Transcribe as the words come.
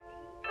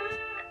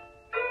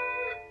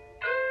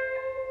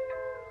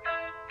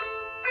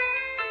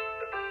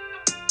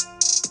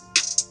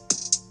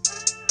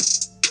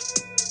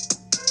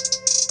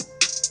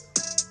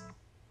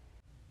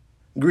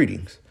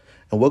Greetings,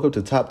 and welcome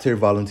to Top Tier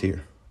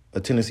Volunteer,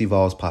 a Tennessee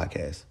Vols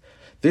podcast.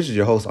 This is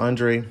your host,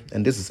 Andre,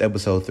 and this is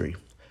episode 3.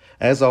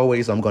 As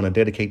always, I'm going to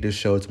dedicate this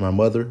show to my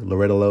mother,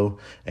 Loretta Lowe,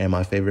 and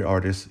my favorite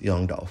artist,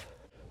 Young Dolph.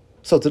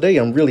 So today,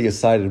 I'm really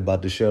excited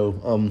about the show.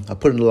 I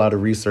put in a lot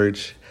of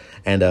research,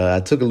 and I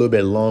took a little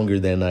bit longer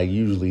than I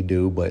usually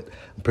do, but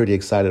I'm pretty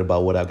excited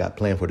about what I've got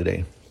planned for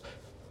today.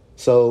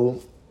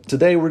 So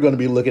today, we're going to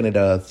be looking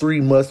at 3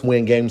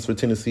 must-win games for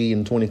Tennessee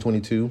in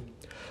 2022.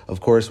 Of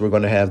course, we're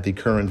going to have the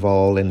current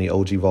Vol and the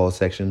OG Vol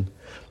section.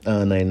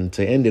 And then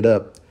to end it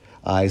up,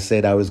 I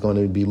said I was going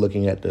to be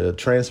looking at the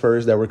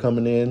transfers that were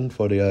coming in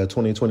for the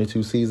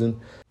 2022 season.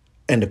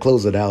 And to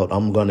close it out,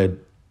 I'm going to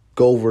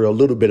go over a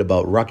little bit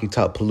about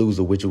ROCKYTOP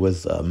PALOOZA, which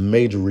was a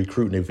major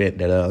recruiting event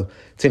that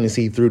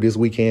Tennessee threw this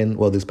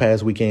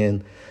past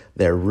weekend,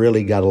 that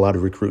really got a lot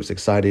of recruits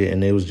excited.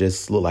 And it was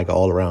just looked like an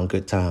all-around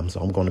good time. So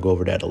I'm going to go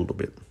over that a little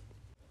bit.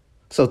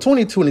 So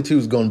 2022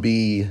 is going to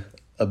be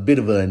a bit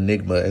of an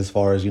enigma as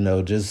far as,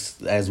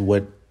 just as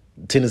what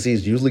Tennessee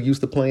is usually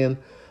used to playing.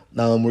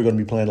 We're going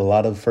to be playing a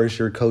lot of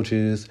first-year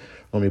coaches.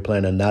 We're going to be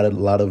playing not a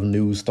lot of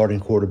new starting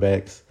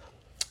quarterbacks.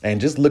 And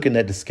just looking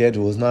at the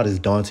schedule is not as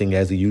daunting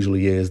as it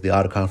usually is. The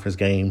out-of-conference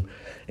game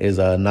is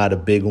not a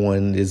big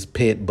one. It's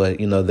Pitt, but,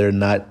 they're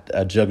not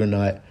a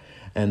juggernaut.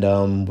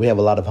 And we have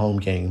a lot of home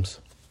games.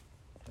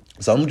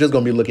 So I'm just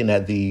going to be looking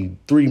at the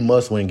 3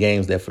 must-win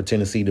games that for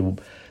Tennessee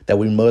that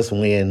we must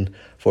win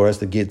for us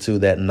to get to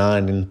that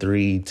 9-3,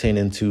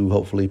 10-2,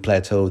 hopefully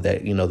plateau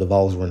that, the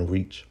Vols want to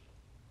reach.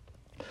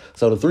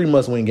 So the 3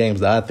 must-win games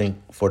that I think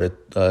for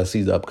the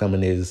season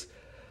upcoming is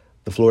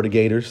the Florida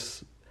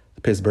Gators,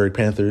 the Pittsburgh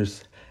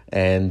Panthers,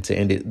 and to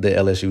end it, the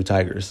LSU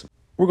Tigers.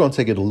 We're going to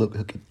take a look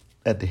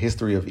at the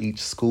history of each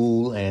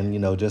school and,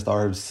 just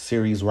our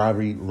series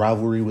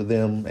rivalry with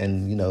them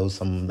and,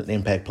 some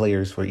impact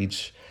players for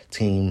each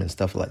team and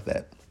stuff like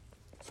that.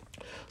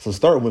 So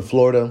starting with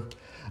Florida,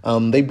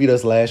 they beat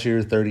us last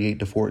year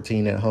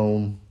 38-14 at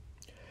home.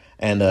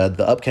 And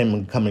the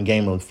upcoming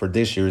game for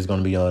this year is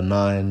going to be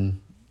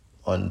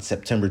on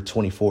September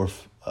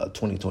 24th,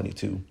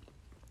 2022.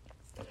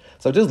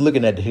 So just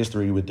looking at the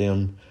history with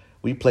them,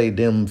 we played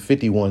them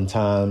 51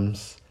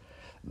 times.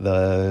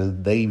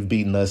 They've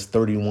beaten us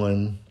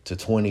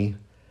 31-20.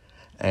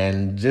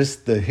 And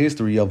just the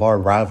history of our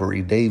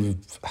rivalry,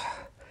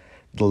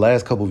 the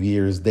last couple of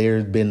years,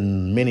 there's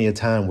been many a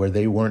time where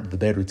they weren't the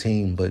better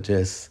team, but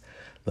just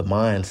the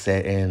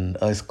mindset and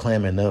us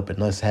clamming up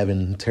and us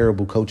having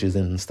terrible coaches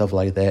and stuff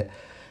like that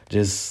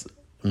just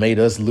made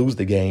us lose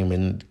the game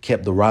and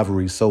kept the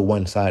rivalry so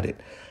one-sided.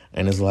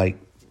 And it's like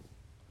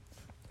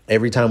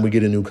every time we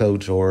get a new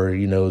coach or,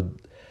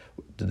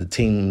 the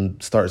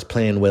team starts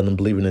playing well and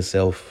believing in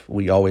itself,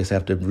 we always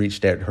have to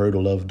reach that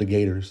hurdle of the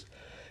Gators.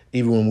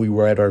 Even when we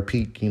were at our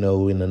peak, in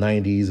the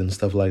 90s and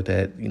stuff like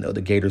that,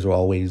 the Gators were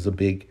always a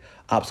big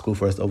obstacle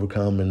for us to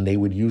overcome, and they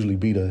would usually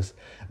beat us.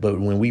 But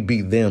when we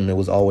beat them, it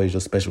was always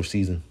a special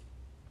season.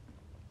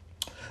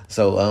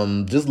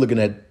 So just looking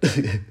at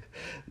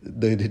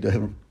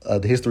the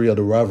history of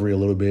the rivalry a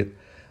little bit,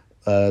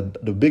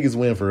 the biggest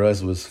win for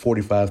us was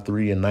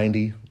 45-3 in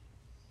 90.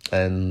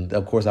 And,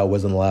 of course, I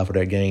wasn't alive for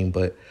that game,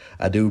 but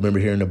I do remember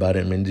hearing about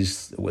it.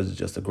 It was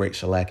just a great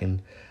shellacking.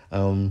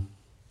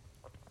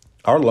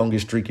 Our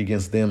longest streak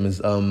against them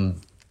is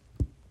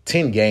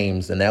 10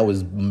 games, and that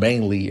was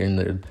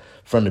mainly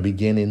from the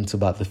beginning to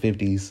about the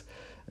 50s.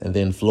 And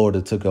then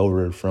Florida took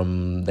over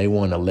they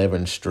won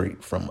 11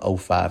 straight from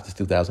 2005 to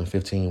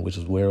 2015, which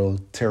was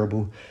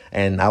terrible.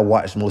 And I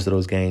watched most of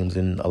those games,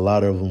 and a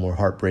lot of them were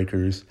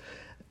heartbreakers.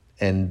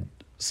 And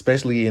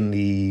especially in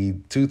the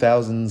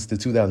 2000s to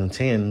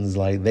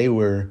 2010s, they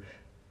were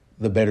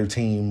the better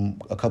team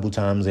a couple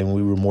times, and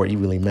we were more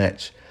evenly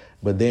matched.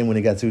 But then when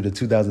it got to the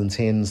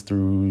 2010s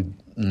through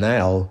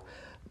now,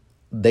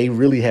 they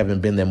really haven't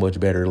been that much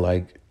better.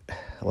 Like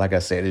I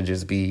said, it'd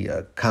just be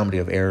a comedy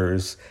of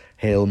errors,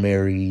 Hail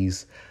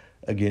Marys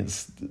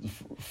against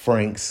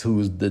Franks,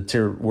 who's one of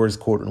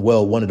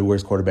the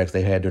worst quarterbacks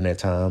they had during that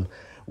time.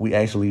 We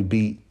actually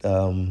beat,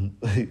 what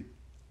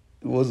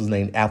was his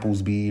name,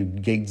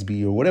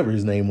 Gatesby, or whatever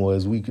his name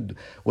was. We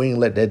ain't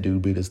let that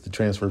dude beat us, the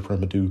transfer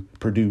from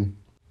Purdue.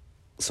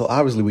 So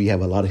obviously we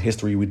have a lot of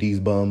history with these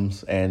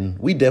bums, and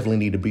we definitely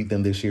need to beat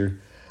them this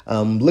year.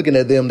 Looking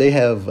at them, they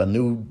have a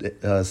new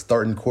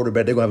starting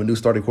quarterback. They're going to have a new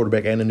starting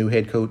quarterback and a new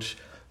head coach,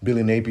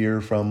 Billy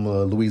Napier from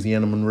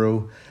Louisiana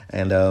Monroe.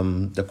 And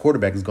the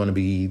quarterback is going to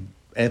be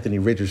Anthony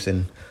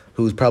Richardson,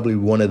 who's probably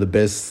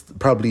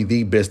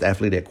the best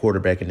athlete at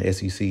quarterback in the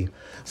SEC.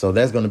 So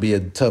that's going to be a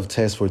tough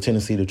test for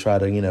Tennessee to try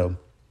to,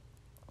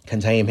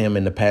 contain him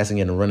in the passing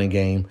and the running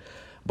game.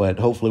 But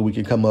hopefully we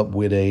can come up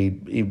with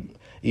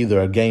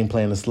either a game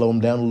plan to slow him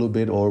down a little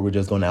bit, or we're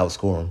just going to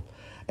outscore him.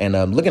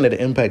 And looking at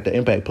the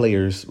impact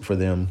players for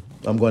them,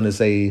 I'm going to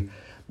say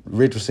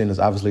Richardson is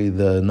obviously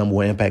the number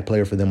 1 impact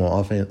player for them on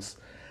offense.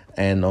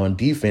 And on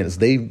defense,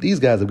 these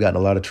guys have gotten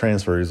a lot of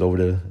transfers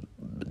over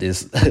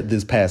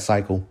this past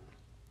cycle.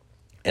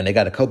 And they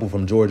got a couple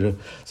from Georgia.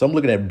 So I'm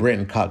looking at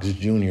Brenton Cox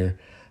Jr.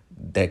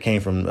 that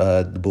came from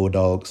the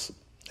Bulldogs.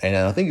 And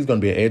I think he's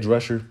going to be an edge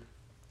rusher.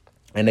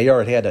 And they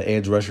already had an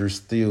edge rusher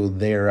still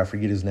there. I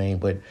forget his name,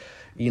 but,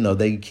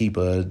 they keep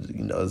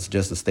it's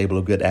just a stable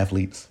of good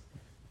athletes.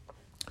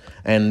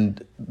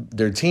 And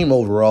their team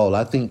overall,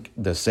 I think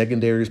the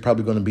secondary is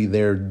probably going to be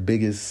their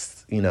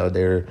biggest,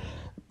 their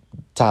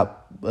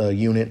top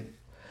unit.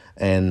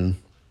 And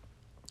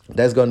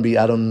that's going to be,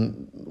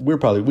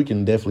 we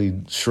can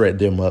definitely shred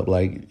them up.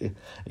 Like,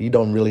 you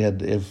don't really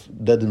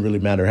doesn't really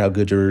matter how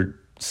good your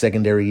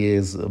secondary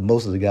is.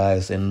 Most of the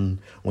guys, and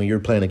when you're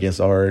playing against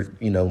our,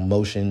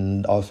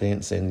 motion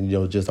offense and,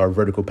 just our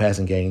vertical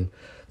passing game,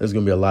 there's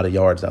going to be a lot of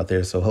yards out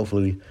there. So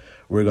hopefully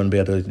we're going to be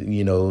able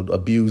to,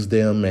 abuse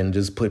them and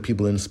just put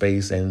people in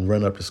space and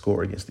run up the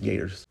score against the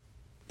Gators,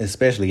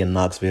 especially in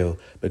Knoxville,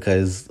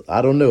 because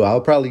I don't know. I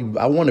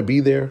want to be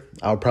there.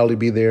 I'll probably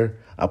be there.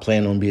 I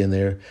plan on being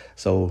there.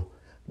 So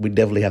we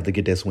definitely have to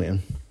get this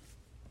win.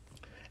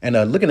 And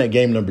looking at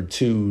game number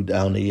 2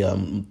 down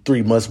the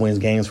 3 must-win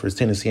games for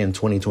Tennessee in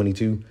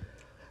 2022,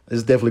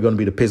 it's definitely going to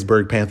be the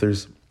Pittsburgh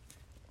Panthers.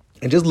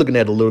 And just looking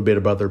at a little bit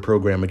about their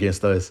program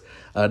against us,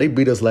 they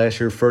beat us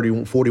last year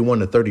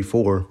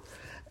 41-34.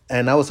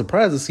 And I was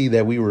surprised to see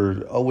that we were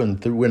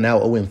 0-3. We're now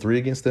 0-3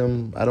 against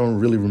them. I don't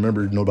really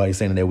remember nobody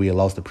saying that we had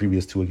lost the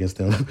previous 2 against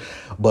them.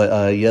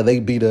 But, they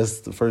beat us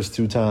the first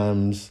 2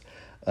 times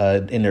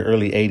in the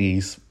early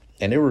 80s.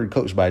 And they were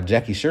coached by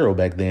Jackie Sherrill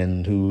back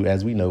then, who,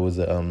 as we know, was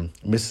a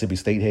Mississippi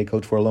State head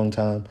coach for a long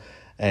time.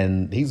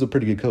 And he's a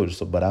pretty good coach.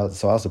 So I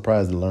was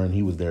surprised to learn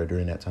he was there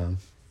during that time.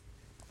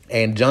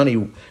 And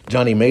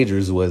Johnny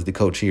Majors was the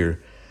coach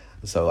here.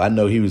 So I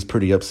know he was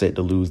pretty upset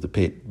to lose the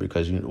Pitt,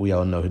 because we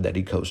all know that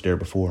he coached there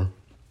before.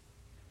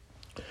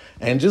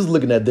 And just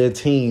looking at their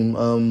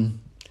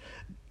team,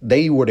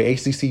 they were the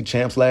ACC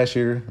champs last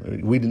year.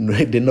 We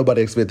didn't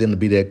nobody expect them to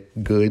be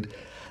that good,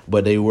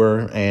 but they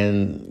were.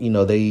 And,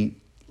 they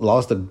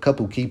lost a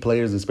couple key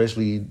players,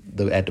 especially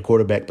at the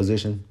quarterback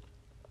position.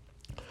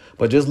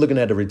 But just looking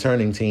at the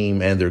returning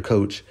team and their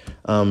coach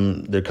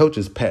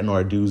is Pat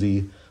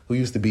Narduzzi, who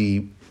used to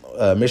be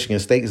Michigan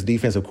State's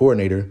defensive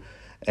coordinator,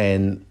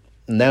 and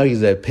now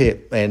he's at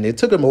Pitt. And it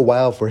took him a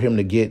while for him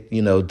to get,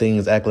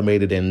 things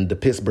acclimated in the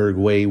Pittsburgh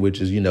way,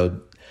 which is,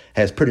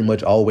 has pretty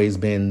much always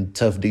been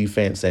tough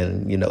defense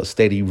and,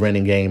 steady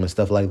running game and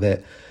stuff like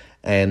that.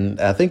 And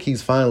I think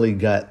he's finally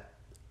got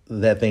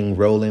that thing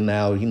rolling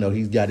now.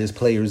 He's got his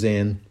players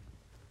in,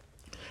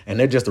 and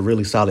they're just a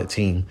really solid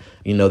team.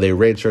 They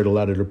redshirt a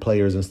lot of their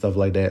players and stuff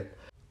like that.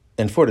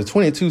 And for the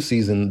 22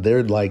 season, their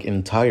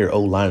entire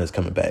O-line is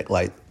coming back.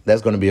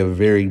 That's going to be a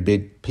very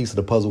big piece of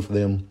the puzzle for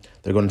them.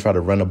 They're going to try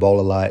to run the ball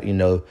a lot,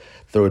 do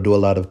a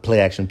lot of play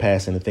action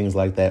passing and things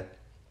like that.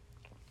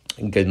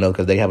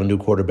 Because they have a new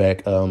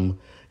quarterback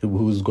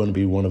who's going to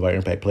be one of our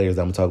impact players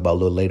I'm going to talk about a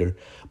little later.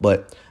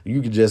 But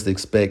you can just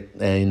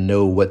expect and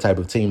know what type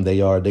of team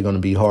they are. They're going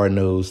to be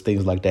hard-nosed,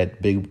 things like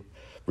that, big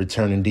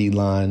returning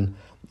D-line.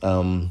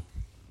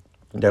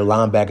 Their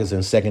linebackers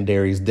and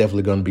secondary is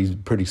definitely going to be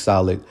pretty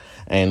solid,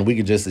 and we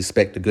could just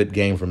expect a good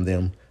game from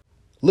them.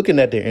 Looking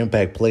at their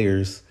impact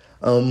players,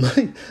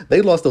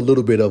 they lost a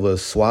little bit of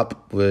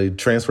a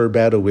transfer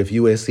battle with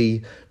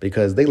USC,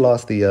 because they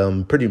lost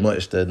pretty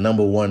much the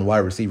number 1 wide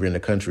receiver in the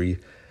country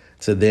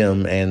to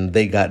them, and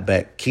they got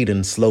back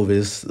Keaton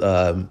Slovis,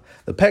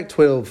 the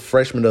Pac-12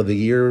 freshman of the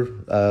year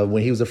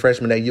when he was a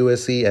freshman at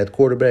USC at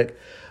quarterback.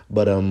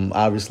 But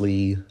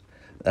obviously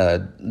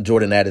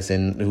Jordan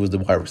Addison, who was the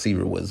wide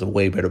receiver, was a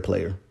way better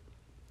player.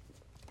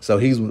 So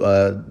he's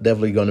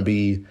definitely going to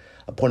be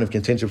a point of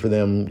contention for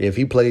them. If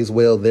he plays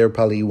well, they'll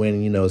probably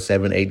win,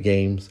 7-8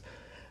 games.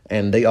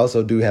 And they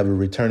also do have a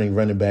returning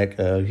running back.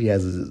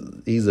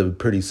 He's a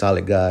pretty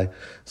solid guy.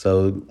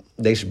 So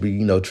they should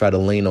be, try to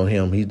lean on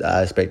him.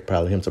 I expect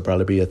him to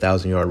probably be a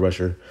 1,000-yard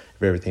rusher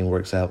if everything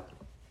works out.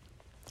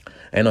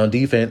 And on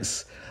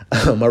defense,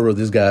 I wrote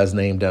this guy's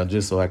name down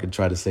just so I could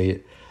try to say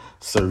it.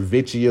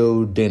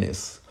 Servicio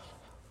Dennis.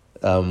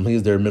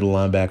 He's their middle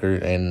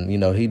linebacker, and,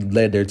 he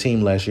led their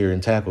team last year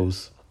in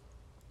tackles.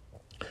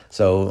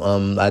 So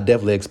I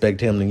definitely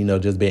expect him to,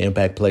 just be an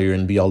impact player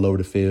and be all over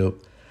the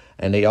field.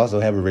 And they also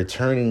have a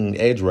returning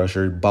edge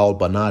rusher, Bald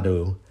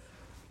Bonado,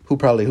 who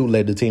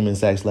led the team in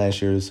sacks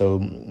last year. So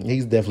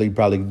he's definitely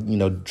probably,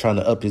 trying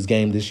to up his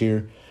game this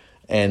year.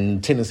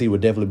 And Tennessee would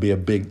definitely be a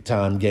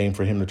big-time game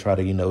for him to try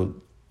to,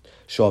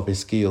 show off his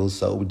skills.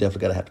 So we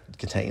definitely got to have to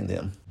contain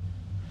them.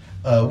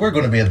 We're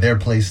going to be at their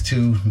place,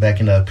 too, back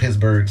in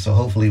Pittsburgh. So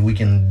hopefully we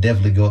can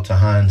definitely go up to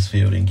Heinz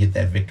Field and get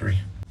that victory.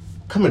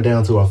 Coming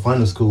down to our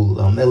final school,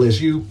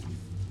 LSU,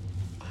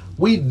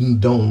 we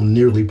don't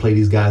nearly play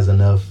these guys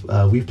enough.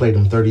 We've played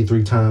them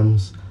 33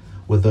 times,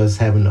 with us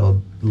having a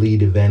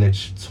lead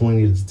advantage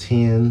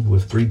 20-10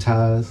 with 3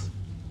 ties.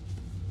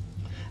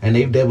 And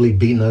they've definitely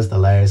beaten us the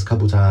last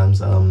couple times.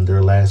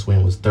 Their last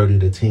win was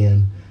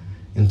 30-10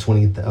 in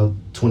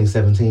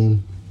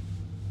 2017.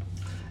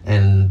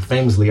 And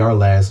famously, our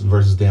last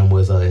versus them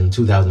was in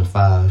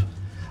 2005,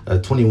 a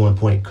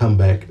 21-point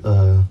comeback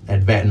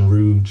at Baton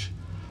Rouge.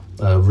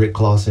 Rick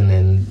Clausen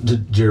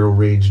and Gerald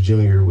Rage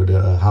Jr. were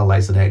the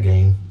highlights of that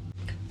game.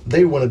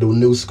 they one of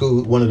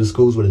the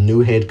schools with a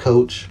new head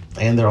coach,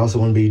 and they're also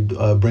going to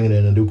be bringing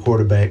in a new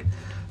quarterback.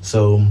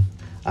 So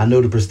I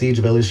know the prestige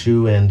of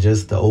LSU and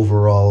just the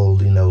overall,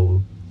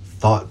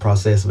 thought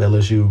process of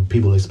LSU.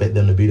 People expect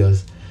them to beat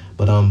us,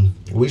 but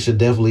we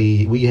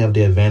have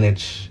the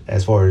advantage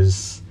as far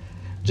as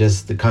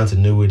just the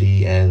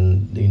continuity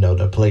and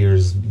the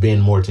players being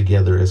more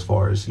together as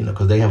far as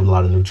because they have a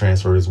lot of new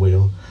transfers as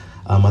well.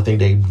 I think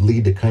they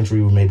lead the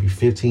country with maybe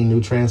 15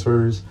 new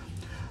transfers.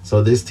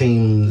 So this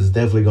team is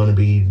definitely going to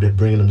be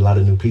bringing a lot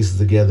of new pieces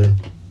together.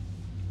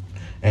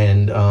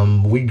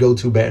 And we go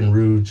to Baton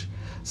Rouge.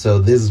 So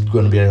this is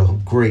going to be a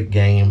great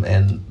game.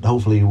 And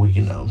hopefully we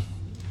can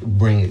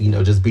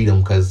just beat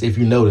them. Because if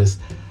you notice,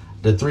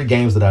 the 3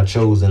 games that I've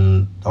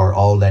chosen are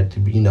all that,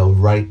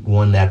 right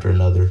one after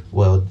another.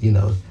 Well,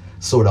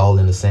 sort of all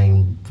in the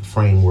same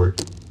framework.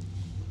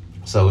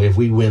 So if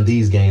we win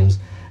these games,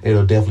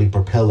 it'll definitely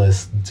propel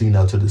us to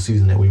the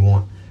season that we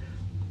want.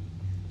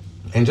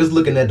 And just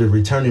looking at the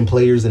returning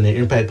players and the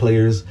impact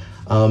players,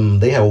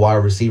 they have a wide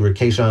receiver,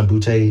 Kayshon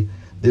Boutte.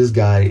 This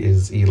guy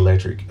is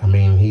electric. I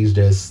mean, he's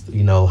just,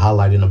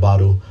 highlight in the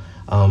bottle.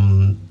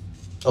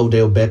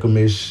 Odell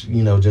Beckham-ish,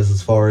 just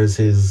as far as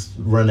his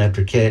run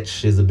after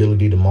catch, his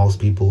ability to moss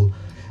people.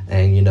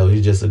 And,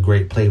 he's just a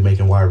great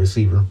playmaking wide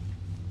receiver.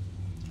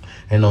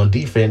 And on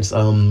defense,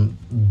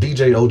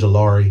 DJ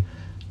Ojulari,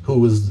 who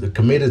was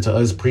committed to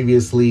us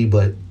previously,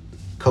 but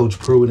Coach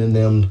Pruitt and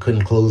them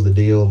couldn't close the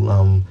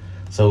deal.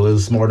 So it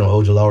was smart on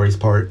Ojulari's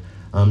part.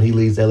 He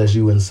leads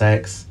LSU in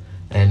sacks,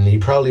 and he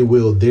probably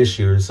will this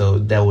year. So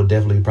that would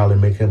definitely probably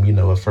make him,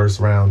 a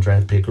first-round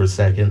draft pick or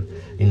second,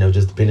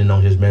 just depending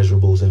on his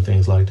measurables and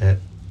things like that.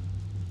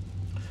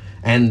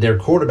 And their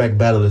quarterback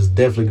battle is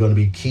definitely going to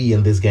be key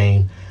in this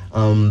game.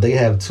 They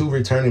have 2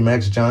 returning,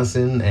 Max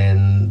Johnson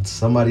and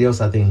somebody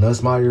else, I think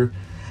Nussmeier,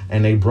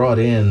 and they brought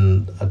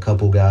in a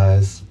couple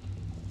guys,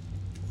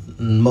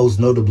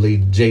 most notably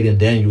Jaden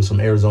Daniels from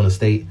Arizona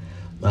State.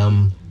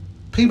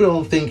 People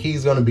don't think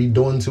he's going to be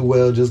doing too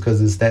well just because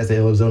his stats at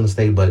Arizona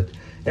State, but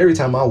every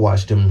time I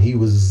watched him, he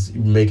was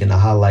making a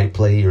highlight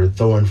play or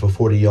throwing for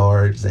 40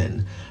 yards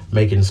and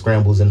making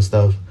scrambles and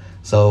stuff.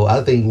 So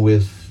I think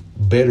with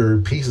better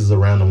pieces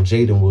around him,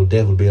 Jaden will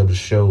definitely be able to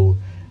show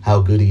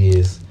how good he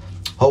is.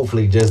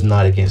 Hopefully just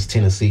not against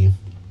Tennessee.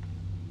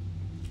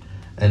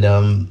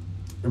 And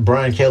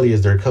Brian Kelly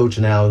is their coach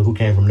now, who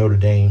came from Notre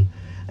Dame.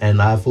 And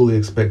I fully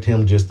expect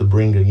him just to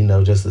bring,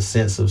 just a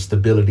sense of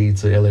stability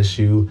to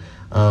LSU.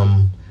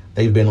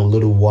 They've been a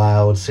little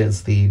wild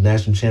since the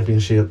national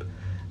championship.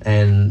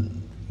 And,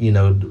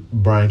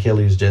 Brian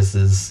Kelly is just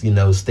as,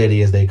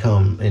 steady as they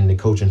come in the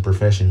coaching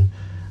profession.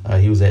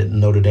 He was at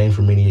Notre Dame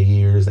for many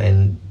years,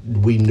 and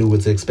we knew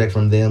what to expect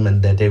from them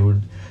and that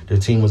their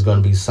team was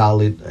going to be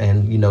solid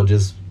and,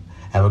 just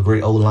have a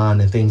great O-line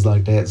and things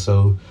like that.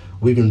 So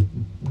we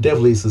can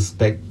definitely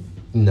suspect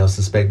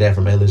that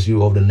from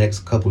LSU over the next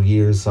couple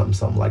years,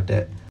 something like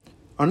that.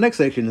 Our next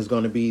section is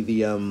going to be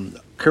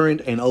the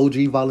current and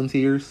OG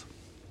volunteers.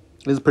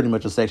 This is pretty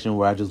much a section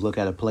where I just look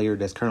at a player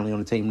that's currently on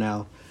the team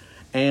now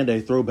and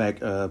a throwback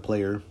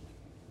player.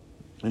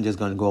 I'm just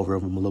going to go over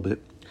them a little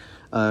bit.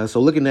 So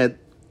looking at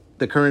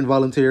the current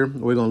volunteer,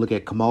 we're going to look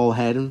at Kamal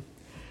Haddon.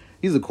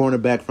 He's a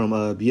cornerback from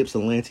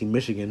Ypsilanti,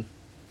 Michigan.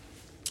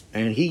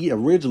 And he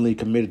originally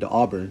committed to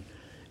Auburn.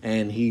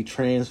 And he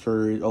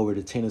transferred over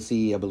to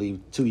Tennessee, I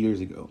believe, 2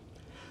 years ago.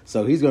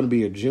 So he's going to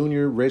be a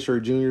junior,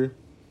 redshirt junior.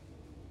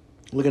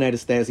 Looking at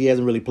his stats, he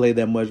hasn't really played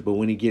that much, but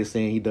when he gets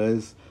in, he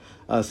does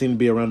seem to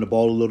be around the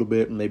ball a little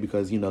bit. Maybe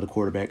because, the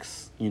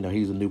quarterbacks,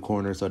 he's a new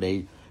corner, so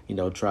they,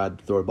 tried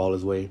to throw the ball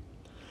his way.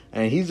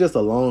 And he's just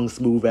a long,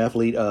 smooth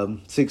athlete,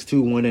 6'2",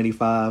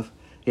 185.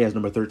 He has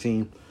number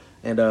 13.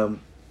 And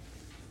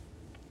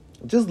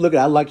just look at,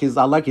 I like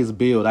his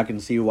build. I can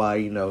see why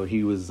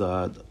he was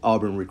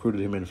Auburn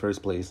recruited him in the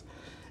first place,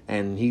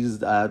 and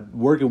he's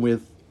working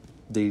with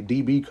the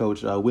DB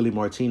coach Willie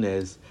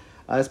Martinez.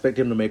 I expect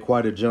him to make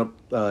quite a jump.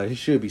 He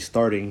should be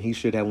starting. He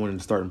should have one of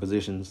the starting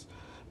positions,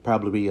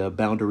 probably a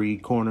boundary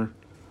corner.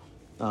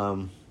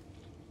 And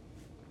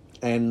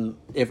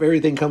if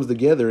everything comes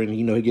together and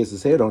he gets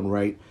his head on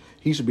right,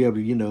 he should be able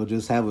to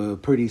just have a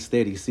pretty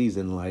steady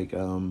season. Like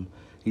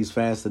he's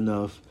fast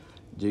enough.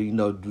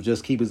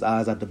 Just keep his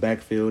eyes out the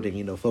backfield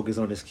and, focus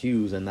on his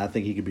cues. And I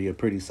think he could be a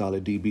pretty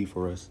solid DB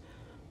for us.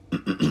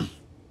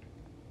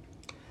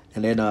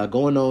 And then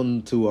going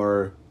on to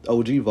our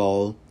OG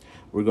Vol,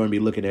 we're going to be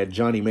looking at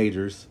Johnny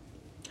Majors.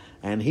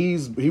 And he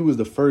was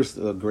the first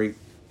great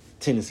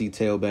Tennessee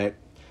tailback.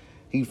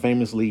 He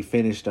famously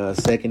finished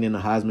second in the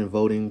Heisman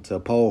voting to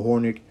Paul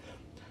Hornick.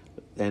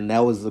 And that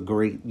was a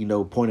great,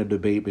 point of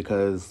debate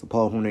because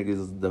Paul Hornick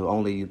is the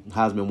only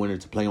Heisman winner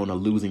to play on a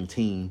losing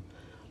team.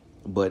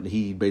 But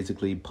he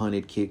basically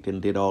punted, kicked,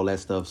 and did all that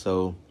stuff.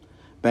 So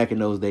back in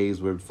those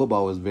days where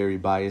football was very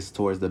biased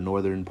towards the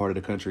northern part of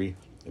the country,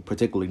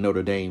 particularly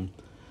Notre Dame.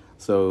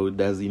 So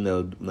that's,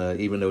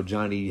 even though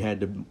Johnny had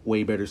the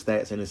way better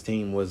stats and his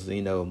team was,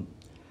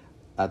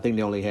 I think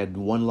they only had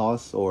one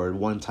loss or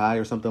one tie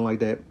or something like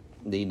that.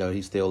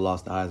 He still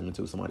lost the Heisman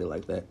to somebody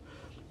like that.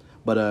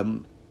 But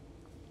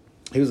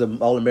He was an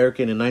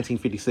All-American in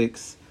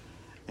 1956,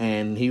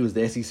 and he was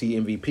the SEC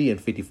MVP in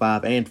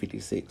 55 and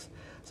 56.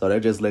 So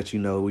that just lets you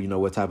know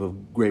what type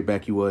of great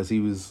back he was. He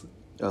was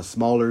a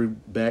smaller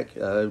back,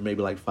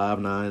 maybe like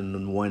 5'9"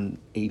 and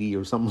 180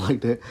 or something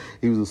like that.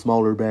 He was a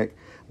smaller back,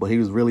 but he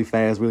was really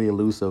fast, really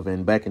elusive.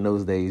 And back in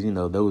those days,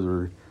 those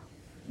were,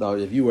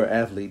 if you were an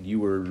athlete, you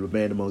were the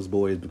man amongst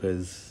boys,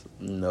 because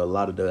a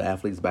lot of the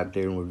athletes back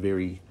there were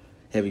very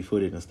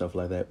heavy-footed and stuff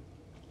like that.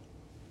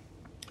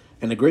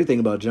 And the great thing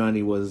about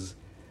Johnny was,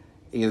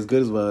 as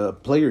good as a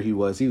player he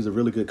was a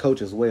really good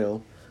coach as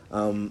well.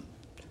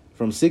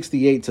 From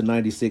 68 to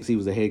 96, he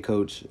was a head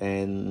coach,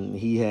 and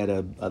he had,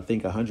 I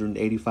think,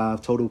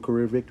 185 total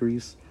career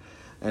victories.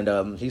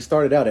 And he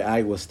started out at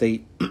Iowa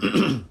State,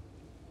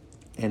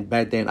 and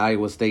back then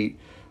Iowa State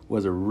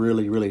was a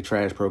really, really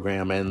trash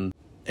program, and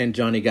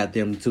Johnny got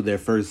them to their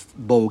first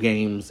bowl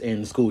games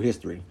in school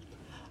history.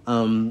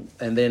 And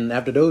then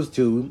after those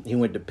two, he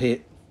went to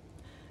Pitt,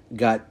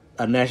 got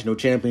a national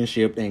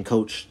championship, and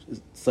coached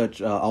such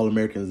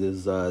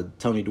All-Americans as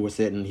Tony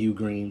Dorsett and Hugh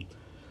Green,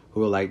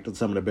 who are like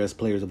some of the best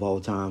players of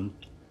all time.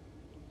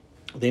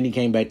 Then he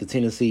came back to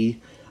Tennessee,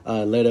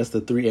 led us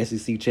to 3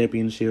 SEC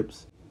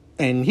championships.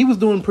 And he was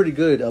doing pretty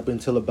good up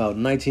until about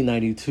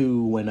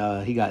 1992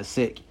 when he got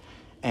sick.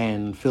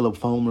 And Philip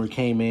Fulmer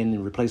came in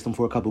and replaced him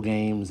for a couple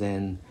games.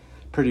 And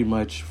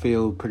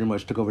Phil pretty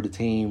much took over the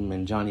team.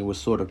 And Johnny was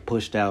sort of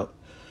pushed out.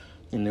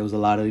 And there was a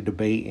lot of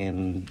debate.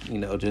 And,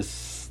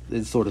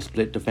 it sort of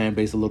split the fan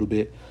base a little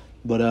bit.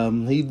 But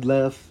he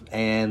left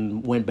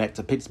and went back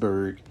to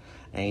Pittsburgh.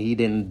 And he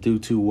didn't do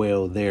too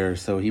well there,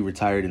 so he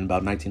retired in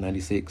about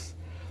 1996.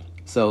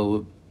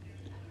 So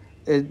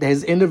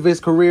his end of his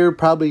career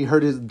definitely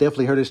hurt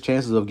his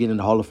chances of getting in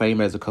the Hall of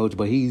Fame as a coach,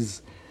 but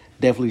he's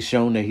definitely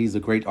shown that he's a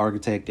great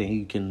architect and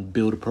he can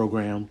build a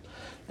program.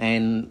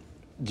 And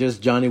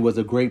just Johnny was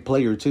a great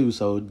player too,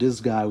 so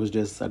this guy was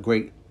just a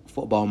great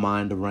football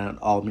mind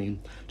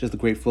just a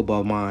great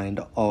football mind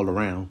all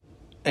around.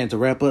 And to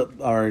wrap up,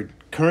 our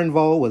current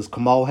Vol was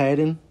Kamal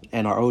Haddon,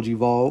 and our OG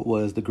Vol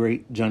was the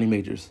great Johnny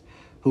Majors,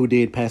 who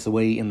did pass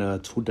away in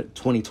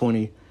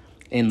 2020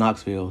 in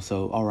Knoxville.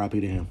 So RIP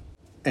to him.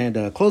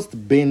 And close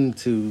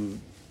to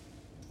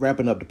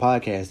wrapping up the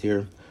podcast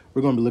here,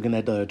 we're going to be looking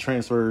at the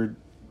transfer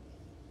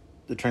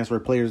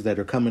players that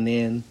are coming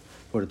in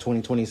for the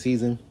 2020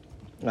 season.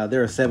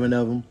 There are 7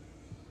 of them,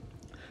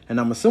 and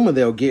I'm assuming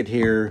they'll get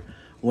here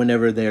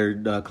whenever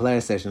their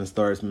class session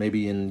starts.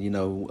 Maybe in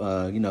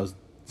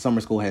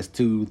summer school has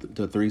 2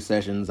 to 3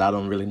 sessions. I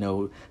don't really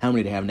know how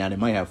many they have now. They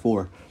might have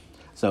 4.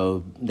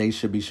 So they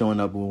should be showing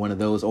up with one of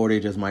those, or they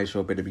just might show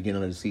up at the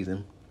beginning of the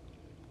season.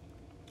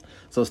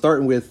 So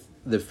starting with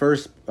the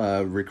first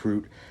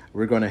recruit,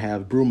 we're going to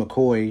have Brew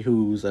McCoy,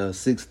 who's a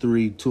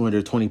 6'3",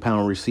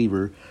 220-pound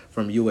receiver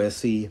from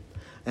USC.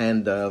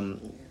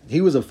 And he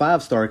was a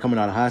 5-star coming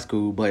out of high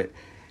school, but,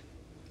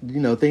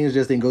 things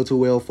just didn't go too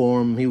well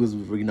for him. He was,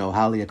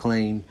 highly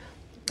acclaimed.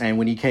 And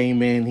when he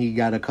came in, he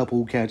got a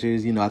couple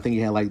catches. I think he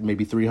had like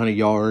maybe 300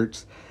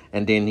 yards.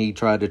 And then he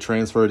tried to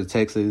transfer to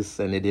Texas,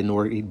 and it didn't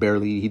work. He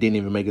didn't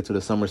even make it to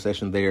the summer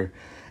session there.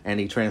 And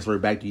he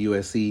transferred back to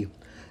USC.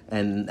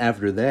 And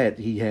after that,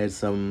 he had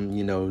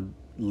some,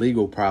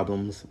 legal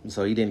problems.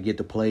 So he didn't get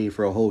to play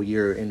for a whole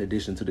year in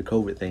addition to the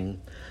COVID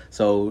thing.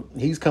 So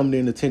he's coming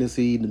into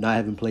Tennessee, not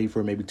having played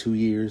for maybe 2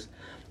 years.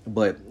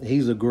 But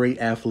he's a great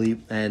athlete,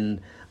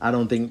 and I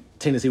don't think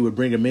Tennessee would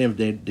bring him in if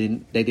they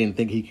didn't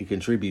think he could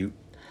contribute.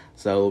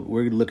 So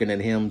we're looking at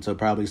him to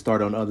probably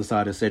start on the other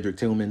side of Cedric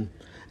Tillman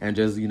and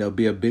just,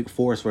 be a big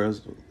force for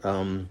us.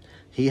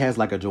 He has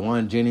like a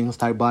Jawan Jennings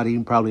type body,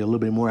 probably a little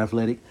bit more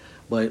athletic.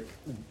 But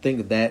think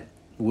of that.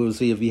 We'll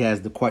see if he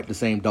has quite the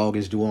same dog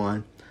as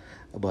Jawan.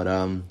 But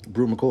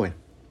Brew McCoy.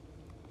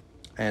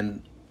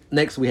 And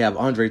next we have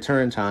Andre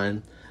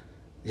Turrentine.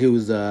 He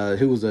was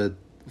a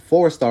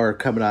 4-star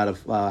coming out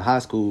of high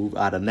school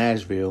out of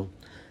Nashville.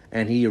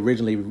 And he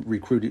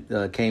originally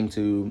came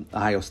to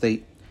Ohio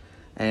State.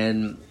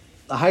 And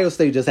Ohio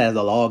State just has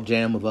a log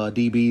jam of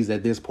DBs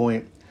at this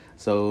point.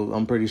 So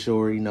I'm pretty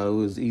sure, it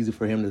was easy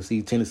for him to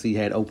see Tennessee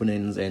had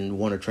openings and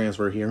want to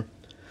transfer here.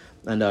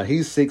 And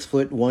he's 6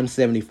 foot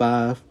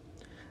 175.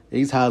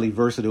 He's highly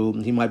versatile.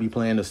 He might be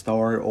playing the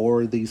star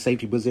or the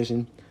safety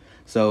position.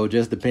 So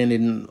just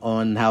depending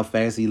on how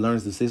fast he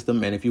learns the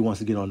system and if he wants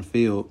to get on the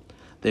field,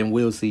 then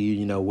we'll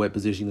see, what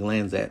position he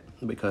lands at.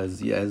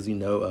 Because, as you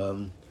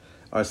know,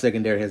 our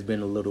secondary has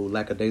been a little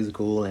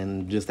lackadaisical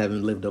and just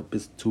haven't lived up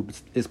to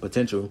its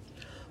potential.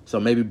 So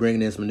maybe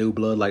bringing in some new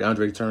blood like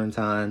Andre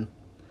Turrentine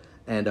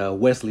and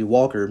Wesley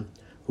Walker,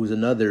 who's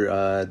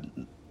another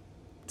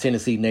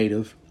Tennessee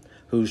native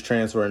who's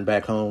transferring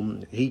back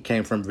home. He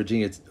came from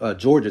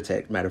Georgia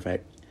Tech, matter of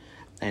fact.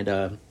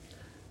 And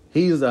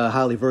he's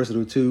highly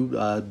versatile, too.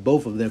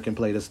 Both of them can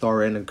play the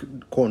star and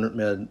the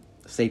corner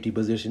safety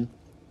position.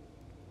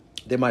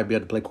 They might be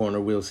able to play corner,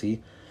 we'll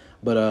see.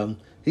 But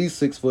he's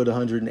 6 foot,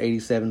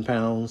 187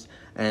 pounds,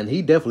 and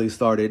he definitely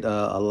started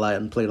a lot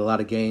and played a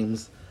lot of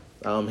games.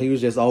 He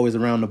was just always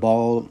around the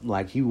ball.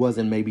 Like, he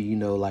wasn't maybe,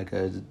 like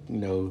a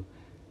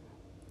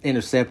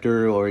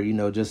interceptor or,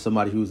 just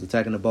somebody who's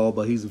attacking the ball,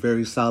 but he's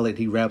very solid.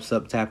 He wraps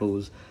up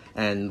tackles,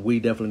 and we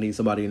definitely need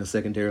somebody in the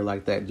secondary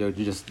like that.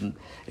 Just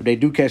if they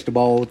do catch the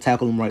ball,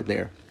 tackle them right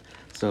there.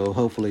 So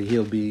hopefully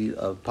he'll be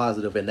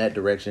positive in that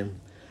direction.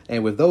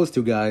 And with those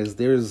two guys,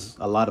 there's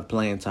a lot of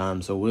playing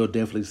time, so we'll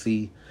definitely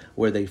see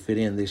where they fit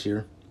in this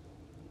year.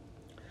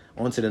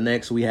 On to the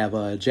next, we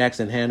have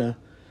Jackson Hanna,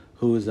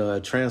 who is a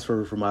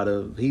transfer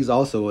from he's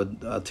also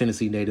a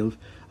Tennessee native,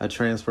 a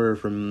transfer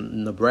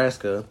from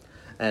Nebraska.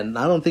 And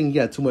I don't think he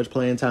got too much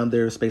playing time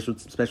there, special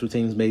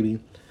teams maybe.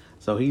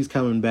 So he's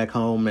coming back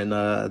home, and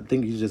I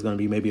think he's just going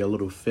to be maybe a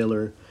little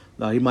filler.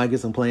 He might get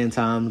some playing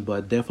time,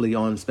 but definitely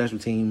on special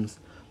teams.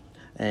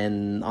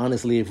 And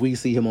honestly, if we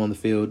see him on the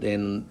field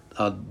in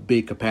a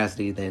big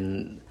capacity,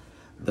 then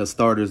the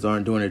starters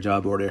aren't doing their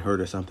job or they're hurt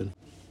or something.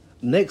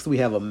 Next, we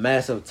have a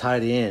massive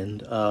tight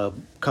end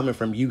coming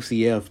from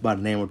UCF by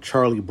the name of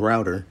Charlie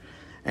Browder.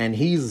 And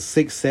he's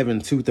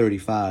 6'7",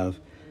 235.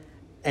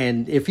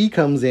 And if he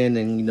comes in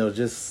and,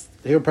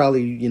 he'll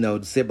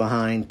probably, sit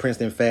behind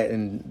Princeton Fat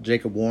and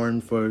Jacob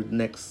Warren for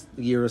next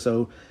year or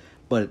so.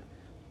 But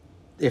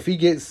if he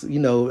gets,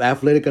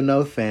 athletic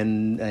enough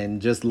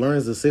and just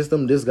learns the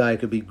system, this guy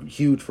could be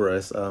huge for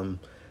us.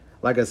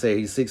 Like I say,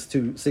 he's 6'7",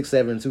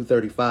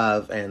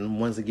 235, and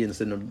once he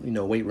gets in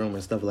the weight room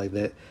and stuff like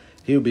that,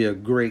 he'll be a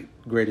great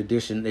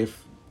addition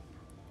if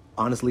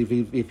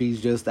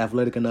he's just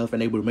athletic enough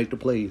and able to make the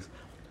plays.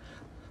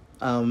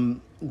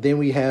 Then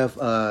we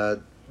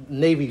have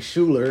Navy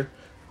Schuler,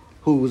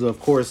 who's, of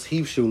course,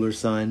 Heath Schuler's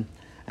son,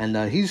 and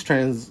he's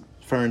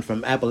transferring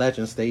from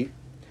Appalachian State,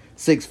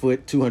 6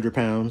 foot, 200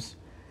 pounds.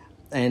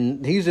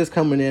 And he's just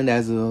coming in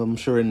as, I'm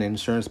sure, an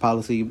insurance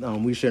policy.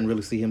 We shouldn't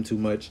really see him too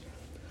much.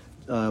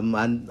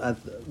 I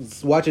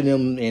watching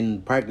him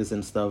in practice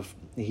and stuff,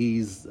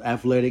 he's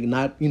athletic,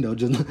 not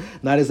just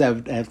not as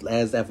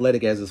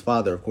athletic as his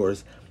father, of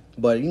course,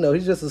 but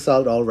he's just a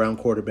solid all around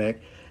quarterback,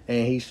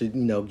 and he should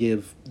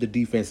give the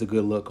defense a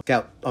good look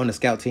on the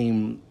scout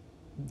team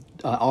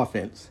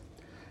offense.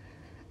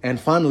 And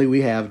finally,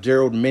 we have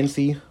Gerald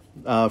Mincey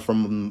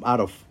from out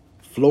of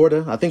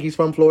Florida. I think he's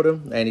from Florida,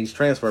 and he's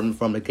transferred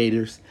from the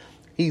Gators.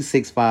 He's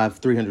 6'5",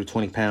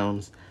 320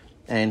 pounds,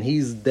 and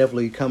he's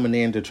definitely coming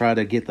in to try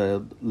to get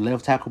the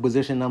left tackle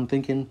position, I'm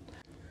thinking.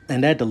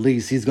 And at the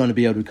least, he's going to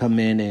be able to come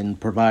in and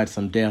provide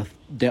some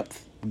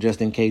depth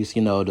just in case,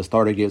 the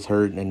starter gets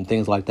hurt and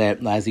things like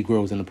that as he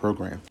grows in the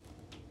program.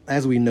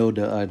 As we know,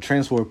 the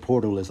transfer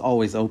portal is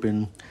always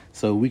open,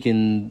 so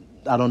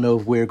I don't know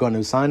if we're going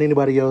to sign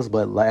anybody else,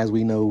 but as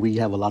we know, we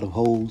have a lot of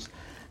holes.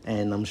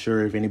 And I'm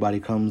sure if anybody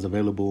comes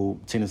available,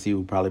 Tennessee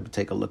will probably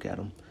take a look at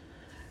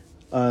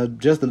them.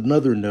 Just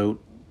another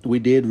note, we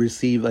did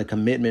receive a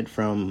commitment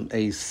from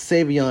a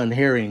Savion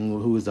Herring,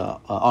 who is an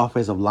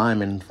offensive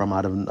lineman from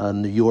out of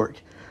New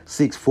York,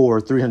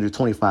 6'4",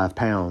 325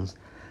 pounds.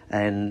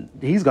 And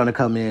he's going to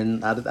come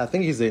in. I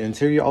think he's an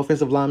interior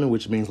offensive lineman,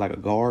 which means like a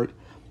guard.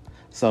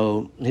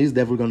 So he's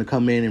definitely going to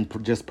come in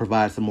and just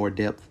provide some more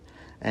depth.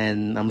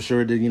 And I'm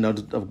sure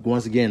that,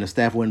 once again, the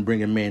staff wouldn't bring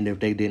him in if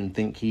they didn't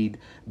think he'd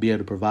be able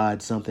to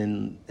provide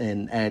something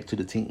and add to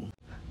the team.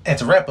 And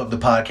to wrap up the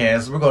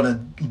podcast, we're going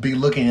to be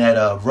looking at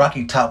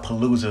ROCKYTOP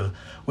PALOOZA,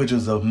 which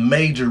is a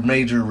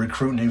major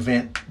recruiting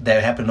event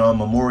that happened on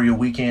Memorial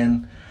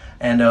Weekend.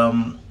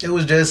 And it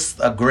was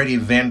just a great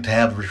event to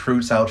have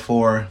recruits out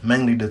for,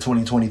 mainly the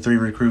 2023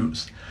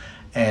 recruits.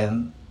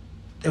 And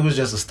it was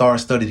just a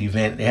star-studded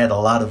event. It had a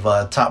lot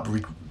of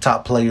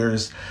top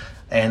players,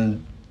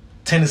 and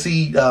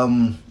Tennessee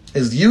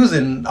is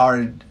using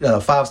our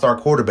five-star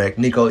quarterback,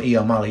 Nico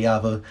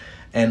Iamaleava,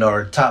 and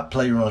our top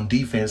player on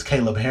defense,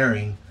 Caleb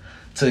Herring,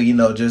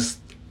 to, just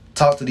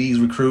talk to these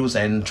recruits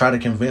and try to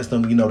convince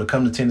them, to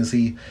come to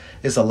Tennessee.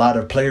 It's a lot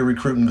of player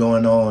recruiting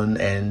going on,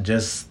 and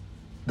just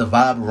the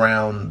vibe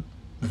around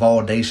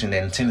Vol Nation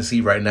and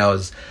Tennessee right now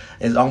is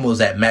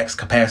almost at max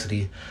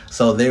capacity.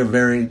 So they're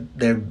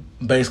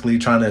basically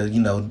trying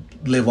to,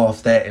 live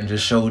off that and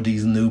just show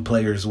these new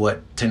players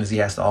what Tennessee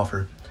has to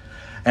offer.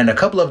 And a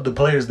couple of the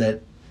players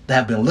that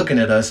have been looking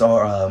at us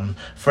are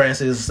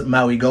Francis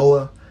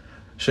Mauigoa,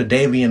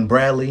 Shadavian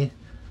Bradley,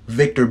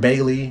 Victor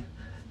Bailey,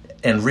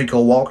 and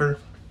Rico Walker.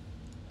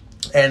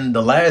 And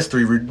the last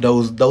three,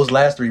 those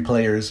last three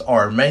players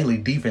are mainly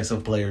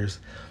defensive players.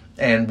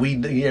 And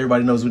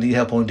everybody knows we need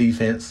help on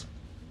defense.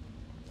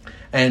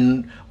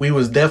 And we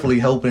was definitely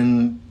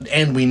hoping,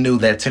 and we knew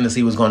that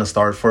Tennessee was going to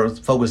start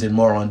focusing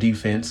more on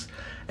defense.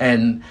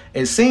 And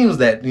it seems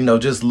that,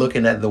 just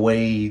looking at the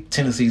way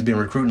Tennessee's been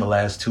recruiting the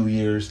last 2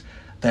 years,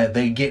 that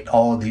they get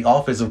all the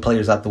offensive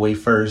players out the way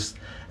first,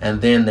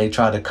 and then they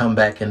try to come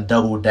back and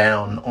double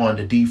down on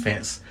the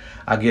defense,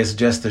 I guess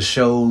just to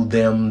show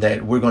them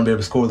that we're going to be able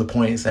to score the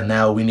points, and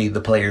now we need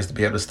the players to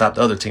be able to stop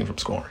the other team from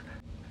scoring.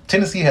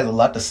 Tennessee has a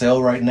lot to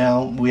sell right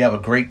now. We have a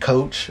great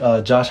coach,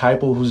 Josh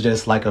Heupel, who's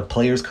just like a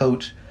player's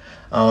coach.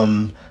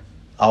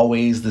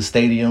 Always the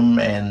stadium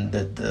and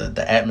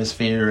the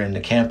atmosphere and the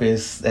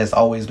campus has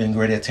always been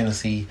great at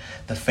Tennessee.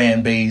 The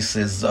fan base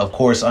is, of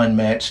course,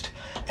 unmatched.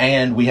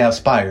 And we have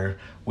Spire,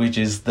 which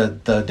is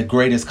the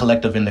greatest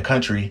collective in the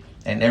country.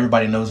 and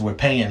everybody knows we're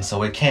paying,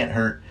 so it can't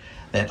hurt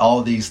that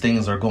all these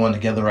things are going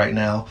together right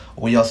now.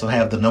 We also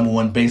have the number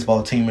one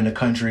baseball team in the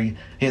country,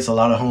 hits a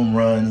lot of home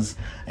runs,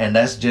 and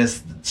that's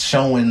just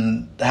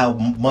showing how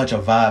much a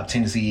vibe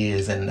Tennessee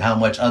is and how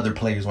much other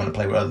players want to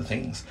play with other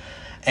things.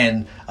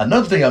 And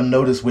another thing I've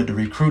noticed with the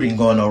recruiting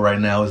going on right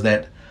now is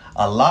that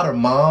a lot of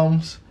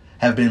moms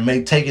have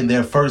been taking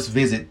their first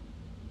visit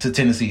to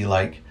Tennessee.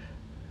 Like,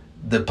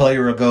 the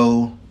player will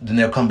go, then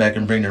they'll come back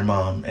and bring their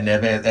mom. And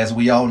as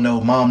we all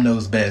know, mom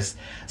knows best.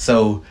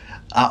 So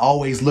I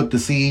always look to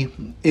see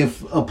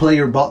if a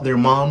player brought their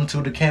mom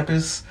to the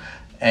campus,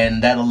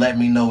 and that'll let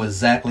me know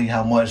exactly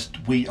how much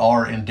we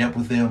are in depth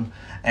with them.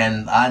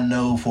 And I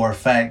know for a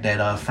fact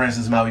that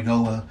Francis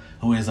Mauigoa,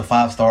 who is a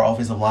 5-star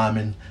offensive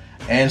lineman,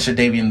 and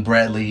Shadavian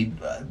Bradley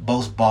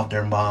both brought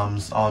their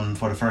moms on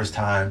for the first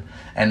time,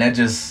 and that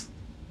just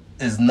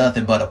is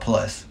nothing but a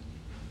plus.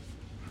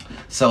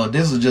 So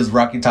this was just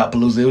Rocky Top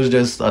Palooza. It was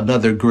just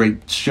another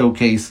great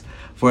showcase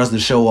for us to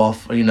show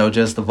off,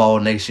 just the Vol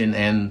Nation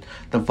and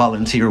the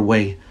volunteer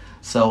way.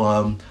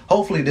 So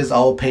hopefully this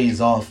all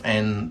pays off,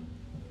 and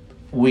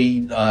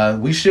we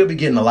should be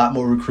getting a lot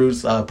more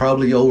recruits,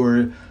 probably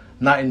over,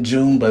 not in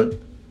June, but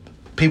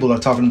people are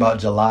talking about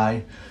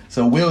July.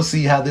 So we'll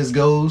see how this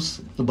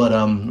goes. But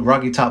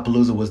Rocky Top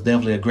Palooza was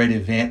definitely a great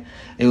event.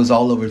 It was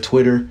all over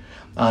Twitter.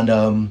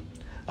 And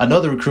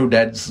another recruit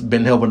that's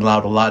been helping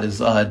out a lot is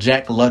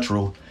Jack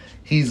Luttrell.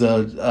 He's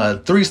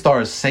a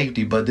 3-star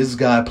safety, but this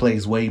guy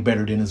plays way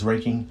better than his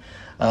ranking.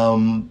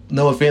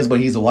 No offense,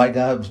 but he's a white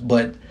guy.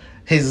 But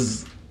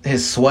his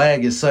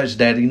swag is such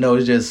that,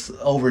 it just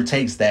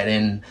overtakes that,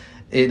 and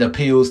it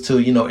appeals to,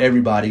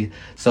 everybody.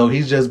 So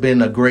he's just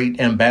been a great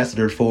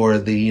ambassador for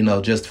the,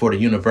 just for the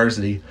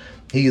university.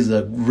 He's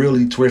a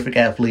really terrific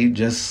athlete,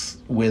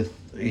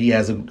 he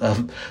has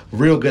a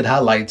real good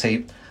highlight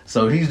tape.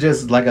 So he's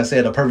just, like I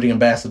said, a perfect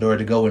ambassador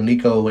to go with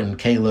Nico and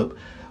Caleb,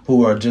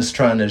 who are just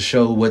trying to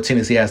show what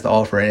Tennessee has to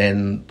offer.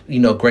 And,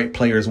 great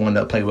players want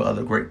to play with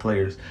other great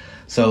players.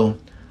 So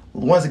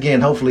once again,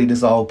 hopefully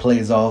this all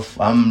plays off.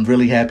 I'm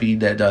really happy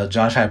that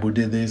Josh Heupel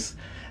did this,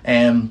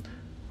 and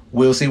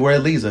we'll see where it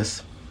leads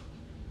us.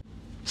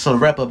 So to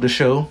wrap up the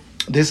show,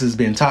 this has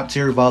been Top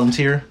Tier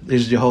Volunteer.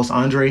 This is your host,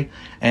 Andre,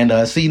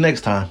 and see you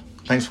next time.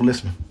 Thanks for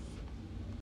listening.